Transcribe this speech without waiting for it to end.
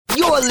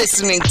You're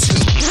listening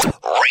to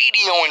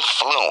Radio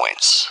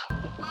Influence.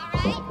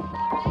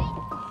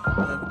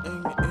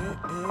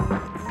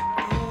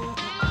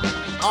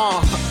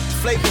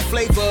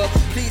 Flavor,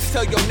 please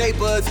tell your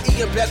neighbors.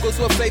 Ian Beckles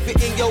with flavor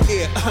in your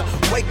ear.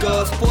 Wake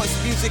up,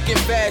 sports, music, and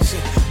fashion.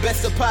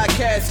 Best of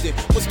podcasting.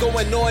 What's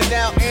going on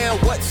now and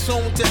what's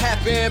soon to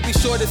happen? Be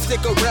sure to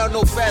stick around,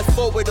 no fast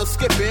forward or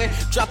skipping.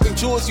 Dropping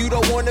jewels, you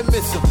don't want to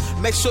miss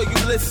them. Make sure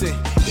you listen.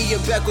 Ian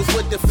Beckles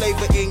with the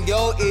flavor in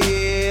your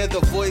ear.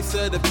 The voice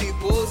of the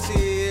people's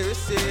here.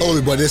 Hello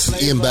everybody, this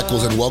is Ian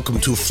Beckles and welcome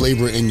to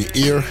Flavor in Your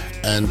Ear.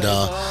 And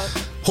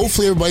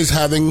hopefully everybody's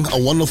having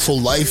a wonderful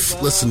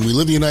life. Listen, we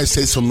live in the United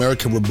States of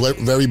America. We're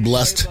very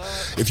blessed.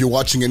 If you're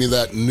watching any of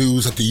that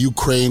news at the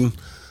Ukraine,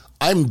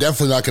 I'm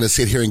definitely not going to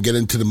sit here and get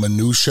into the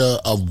minutia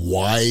of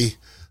why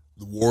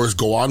the wars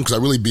go on, because I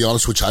really, be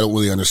honest with you, I don't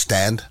really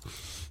understand.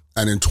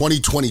 And in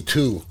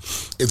 2022,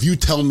 if you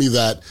tell me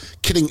that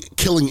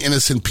killing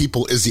innocent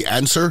people is the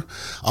answer,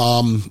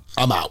 I'm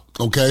out,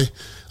 okay?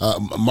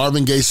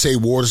 Marvin Gaye say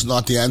war is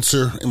not the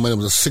answer when it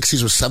was the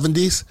 60s or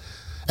 70s.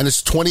 And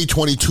it's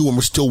 2022 and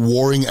we're still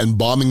warring and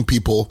bombing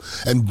people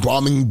and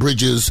bombing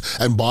bridges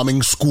and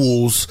bombing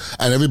schools,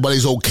 and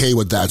everybody's okay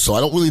with that. So I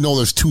don't really know,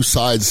 there's two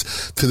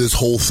sides to this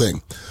whole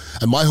thing.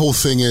 And my whole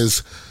thing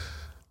is,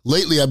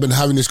 lately I've been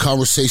having these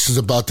conversations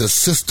about the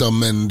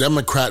system and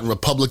Democrat and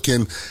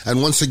Republican,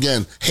 and once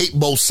again, hate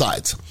both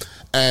sides.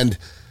 And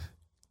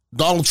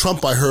Donald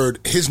Trump, I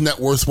heard, his net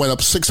worth went up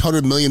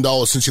 $600 million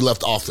since he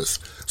left office.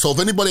 So if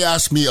anybody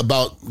asks me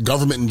about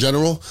government in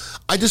general,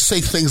 I just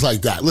say things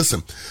like that.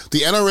 Listen, the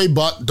NRA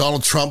bought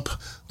Donald Trump.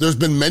 There's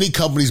been many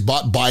companies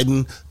bought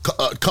Biden.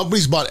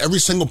 Companies bought every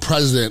single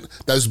president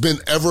that has been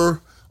ever,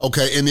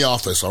 in the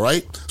office, all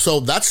right? So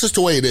that's just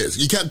the way it is.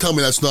 You can't tell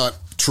me that's not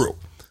true.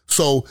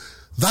 So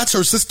that's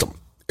our system.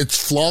 It's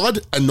flawed,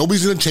 and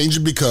nobody's going to change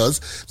it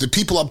because the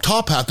people up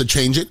top have to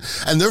change it,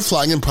 and they're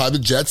flying in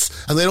private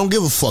jets, and they don't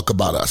give a fuck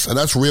about us, and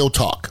that's real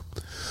talk.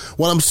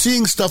 When I'm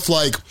seeing stuff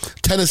like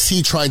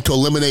Tennessee trying to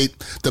eliminate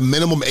the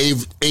minimum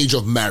age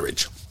of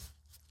marriage.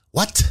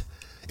 What?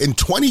 In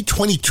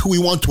 2022, we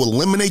want to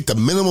eliminate the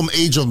minimum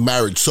age of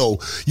marriage, so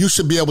you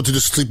should be able to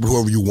just sleep with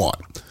whoever you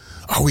want.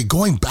 Are we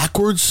going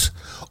backwards?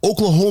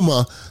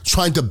 Oklahoma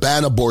trying to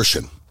ban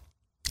abortion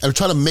and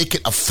trying to make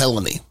it a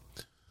felony.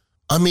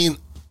 I mean,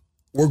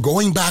 we're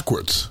going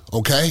backwards,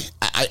 okay?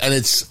 And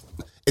it's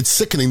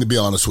sickening, to be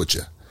honest with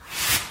you.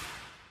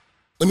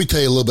 Let me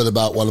tell you a little bit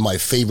about one of my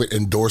favorite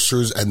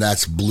endorsers, and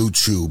that's Blue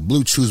Chew.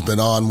 Blue Chew's been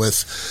on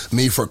with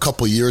me for a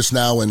couple of years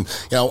now, and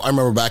I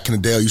remember back in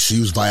the day I used to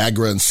use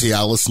Viagra and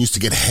Cialis and used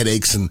to get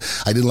headaches, and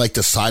I didn't like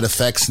the side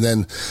effects, and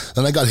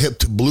then I got hip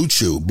to Blue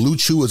Chew. Blue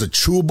Chew is a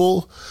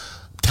chewable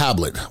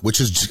tablet, which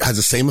has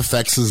the same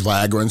effects as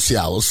Viagra and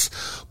Cialis,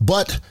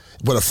 but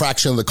a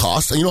fraction of the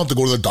cost, and you don't have to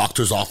go to the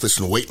doctor's office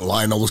and wait in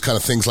line, all those kind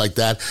of things like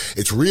that.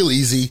 It's real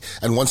easy,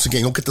 and once again,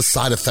 you don't get the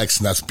side effects,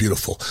 and that's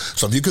beautiful.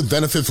 So if you could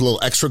benefit from a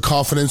little extra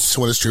confidence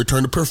when it's your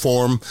turn to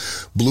perform,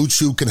 Blue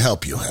Chew can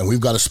help you. And we've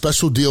got a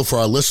special deal for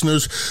our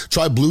listeners.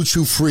 Try Blue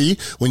Chew free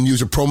when you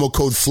use a promo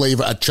code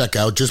FLAVOR at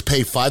checkout. Just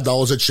pay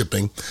 $5 at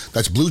shipping.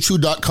 That's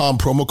BlueChew.com,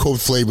 promo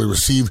code FLAVOR.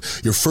 Receive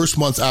your first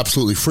month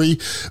absolutely free.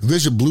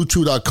 Visit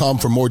BlueChew.com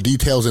for more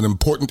details and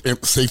important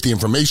safety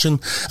information,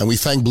 and we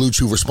thank Blue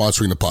Chew for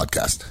sponsoring the podcast.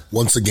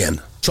 Once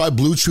again, try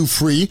Blue Chew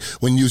free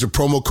when you use a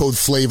promo code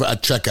FLAVOR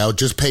at checkout.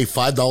 Just pay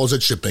 $5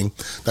 at shipping.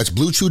 That's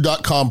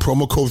BlueChew.com,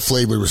 promo code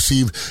FLAVOR.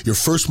 Receive your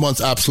first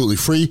month absolutely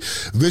free.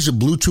 Visit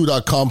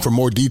BlueChew.com for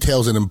more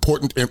details and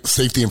important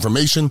safety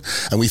information.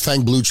 And we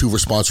thank Blue Chew for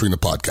sponsoring the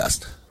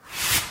podcast.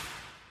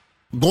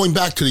 Going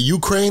back to the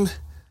Ukraine,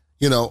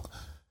 you're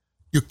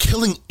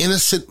killing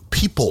innocent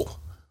people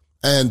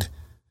and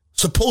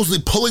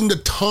supposedly pulling the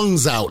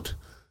tongues out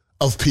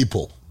of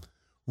people,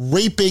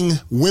 raping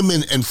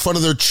women in front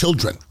of their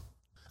children.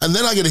 And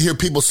then I get to hear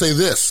people say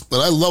this,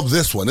 and I love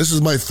this one. This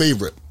is my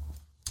favorite.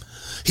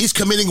 He's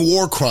committing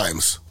war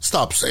crimes.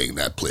 Stop saying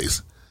that,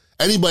 please.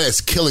 Anybody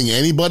that's killing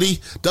anybody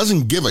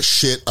doesn't give a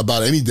shit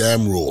about any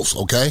damn rules,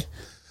 okay?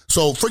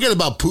 So forget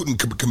about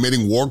Putin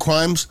committing war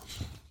crimes.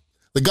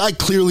 The guy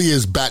clearly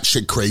is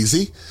batshit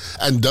crazy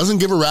and doesn't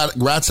give a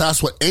rat's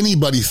ass what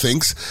anybody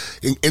thinks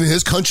in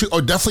his country,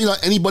 or definitely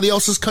not anybody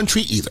else's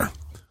country either.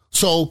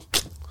 So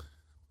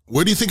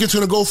where do you think it's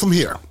going to go from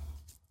here?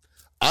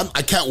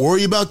 I can't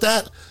worry about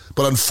that,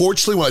 but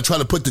unfortunately, when I try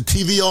to put the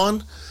TV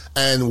on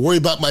and worry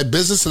about my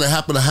business, and I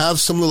happen to have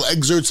some little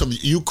excerpts of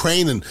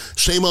Ukraine, and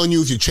shame on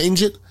you if you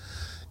change it,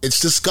 it's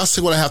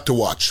disgusting what I have to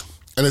watch.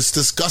 And it's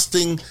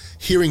disgusting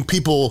hearing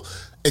people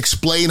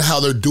explain how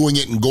they're doing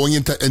it and going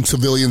into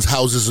civilians'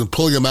 houses and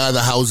pulling them out of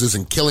the houses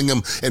and killing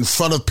them in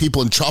front of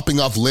people and chopping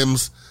off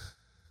limbs.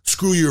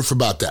 Screw you if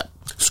about that.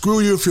 Screw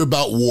you if you're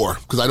about war,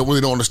 because I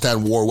don't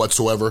understand war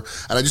whatsoever.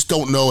 And I just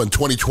don't know in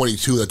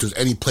 2022 that there's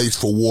any place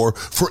for war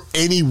for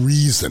any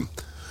reason.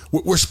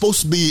 We're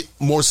supposed to be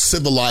more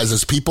civilized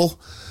as people.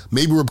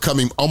 Maybe we're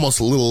becoming almost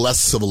a little less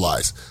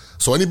civilized.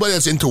 So anybody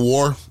that's into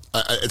war,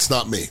 it's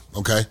not me,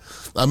 okay?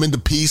 I'm into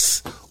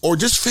peace or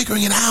just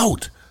figuring it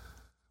out.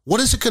 What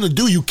is it going to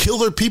do? You kill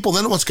their people,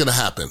 then what's going to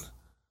happen?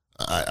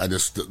 I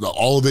just,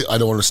 all of it, I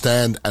don't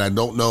understand, and I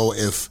don't know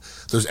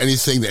if there's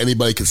anything that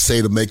anybody could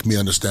say to make me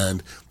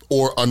understand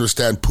or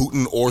understand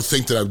Putin or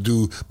think that I would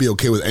be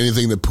okay with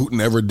anything that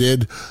Putin ever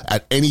did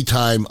at any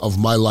time of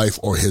my life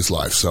or his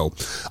life. So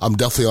I'm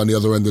definitely on the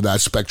other end of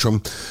that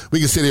spectrum. We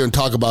can sit here and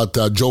talk about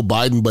Joe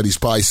Biden, but he's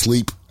probably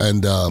asleep,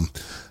 and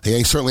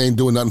he certainly ain't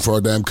doing nothing for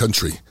our damn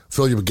country.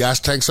 Fill your gas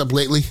tanks up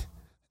lately?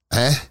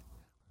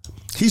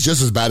 He's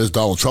just as bad as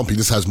Donald Trump. He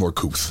just has more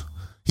couth.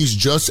 He's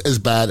just as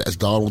bad as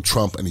Donald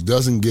Trump, and he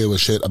doesn't give a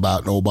shit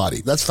about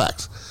nobody. That's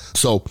facts.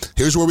 So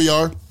here's where we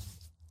are.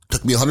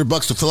 Took me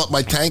 $100 to fill up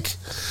my tank.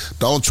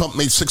 Donald Trump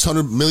made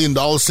 $600 million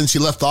since he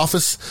left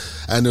office,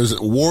 and there's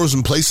wars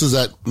in places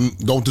that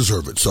don't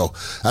deserve it. So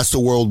that's the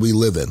world we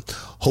live in.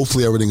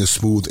 Hopefully everything is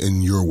smooth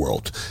in your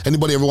world.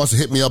 Anybody ever wants to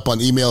hit me up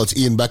on email, it's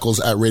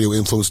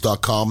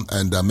ianbeckles@radioinfluence.com,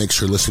 and make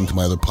sure you're listening to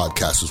my other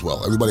podcasts as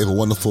well. Everybody have a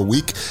wonderful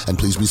week, and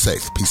please be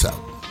safe. Peace out.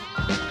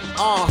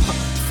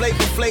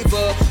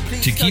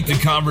 To keep the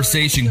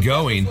conversation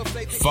going,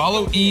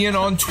 follow Ian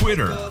on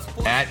Twitter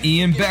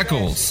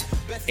 @IanBeckles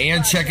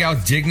and check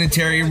out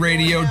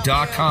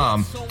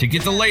dignitaryradio.com to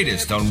get the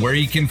latest on where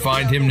you can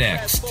find him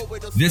next.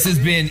 This has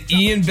been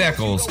Ian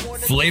Beckles,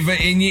 Flavor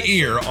in Your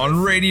Ear on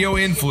Radio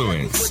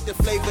Influence. The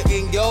flavor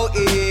in your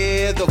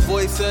ear, the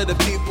voice of the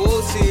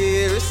people's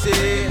here. It's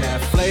in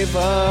that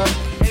flavor.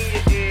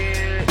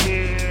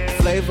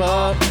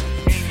 Flavor.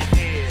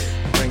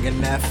 Bringing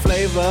that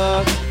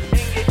flavor.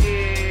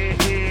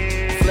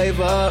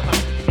 Flavor.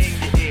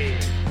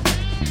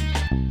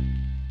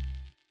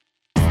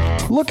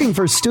 Looking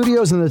for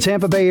studios in the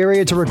Tampa Bay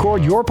area to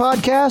record your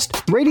podcast?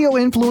 Radio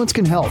Influence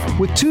can help.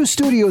 With 2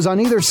 studios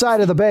on either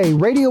side of the bay,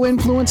 Radio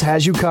Influence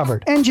has you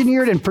covered.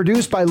 Engineered and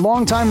produced by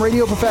longtime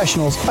radio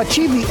professionals,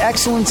 achieve the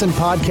excellence in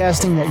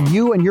podcasting that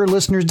you and your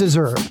listeners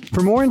deserve.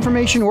 For more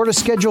information or to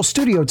schedule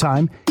studio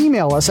time,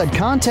 email us at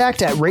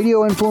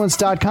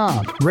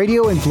contact@radioinfluence.com.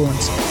 Radio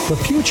Influence. The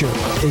future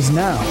is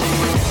now.